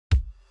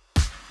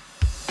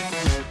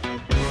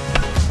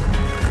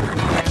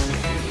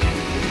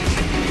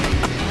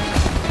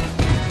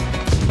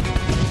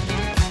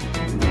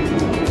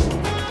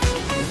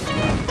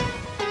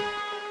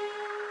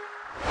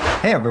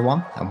Hey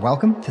everyone, and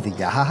welcome to the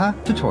Yahaha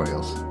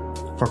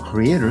tutorials. For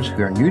creators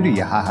who are new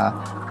to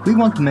Yahaha, we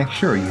want to make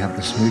sure you have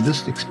the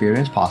smoothest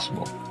experience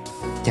possible.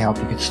 To help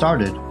you get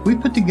started, we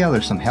put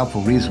together some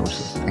helpful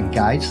resources and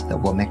guides that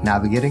will make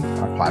navigating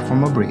our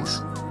platform a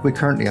breeze. We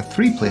currently have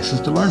 3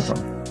 places to learn from.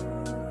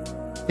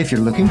 If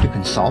you're looking to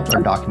consult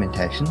our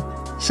documentation,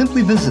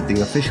 simply visit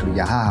the official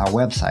Yahaha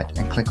website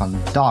and click on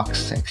the Docs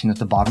section at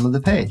the bottom of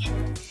the page.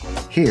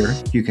 Here,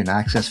 you can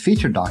access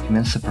feature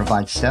documents that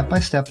provide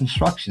step-by-step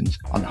instructions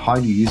on how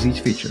to use each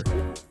feature.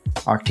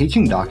 Our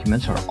teaching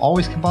documents are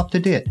always kept up to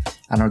date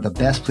and are the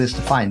best place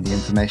to find the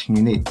information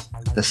you need.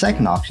 The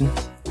second option,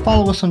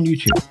 follow us on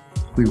YouTube.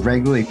 We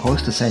regularly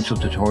post essential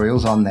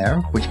tutorials on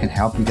there which can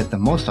help you get the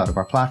most out of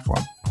our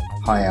platform.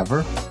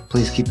 However,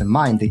 please keep in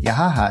mind that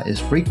Yahaha is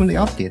frequently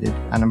updated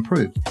and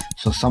improved,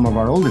 so some of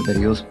our older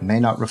videos may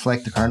not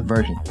reflect the current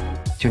version.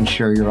 To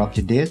ensure you're up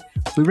to date,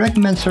 we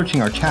recommend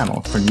searching our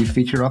channel for new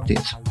feature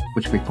updates,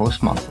 which we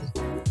post monthly.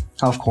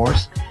 Of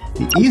course,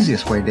 the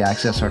easiest way to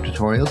access our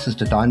tutorials is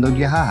to download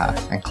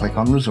Yahaha and click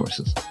on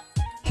Resources.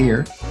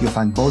 Here, you'll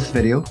find both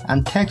video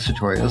and text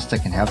tutorials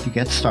that can help you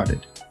get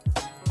started.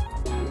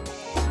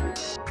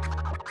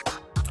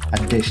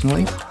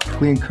 Additionally,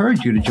 we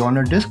encourage you to join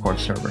our Discord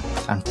server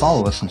and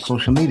follow us on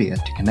social media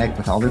to connect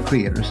with other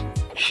creators,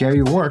 share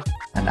your work,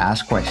 and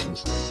ask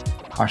questions.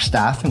 Our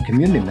staff and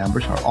community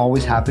members are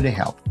always happy to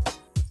help.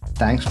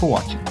 Thanks for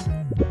watching.